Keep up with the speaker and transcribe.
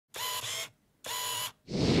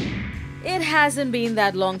hasn't been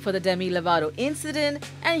that long for the Demi Lovato incident,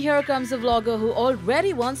 and here comes a vlogger who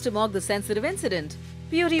already wants to mock the sensitive incident.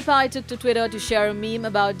 PewDiePie took to Twitter to share a meme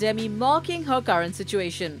about Demi mocking her current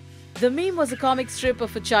situation. The meme was a comic strip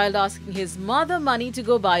of a child asking his mother money to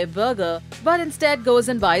go buy a burger, but instead goes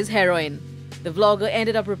and buys heroin. The vlogger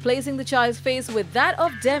ended up replacing the child's face with that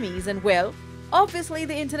of Demi's, and well, obviously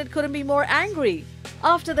the internet couldn't be more angry.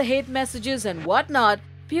 After the hate messages and whatnot,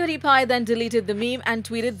 PewDiePie then deleted the meme and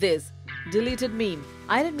tweeted this: "Deleted meme.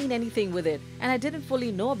 I didn't mean anything with it, and I didn't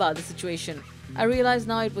fully know about the situation. I realize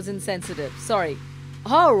now it was insensitive. Sorry."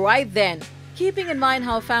 Alright then. Keeping in mind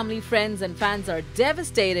how family, friends and fans are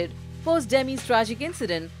devastated post Demi's tragic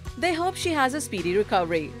incident, they hope she has a speedy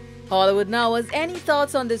recovery. Hollywood Nowers, any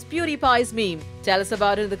thoughts on this PewDiePie's meme? Tell us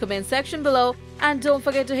about it in the comment section below, and don't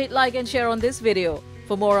forget to hit like and share on this video.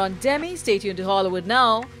 For more on Demi, stay tuned to Hollywood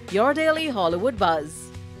Now, your daily Hollywood buzz.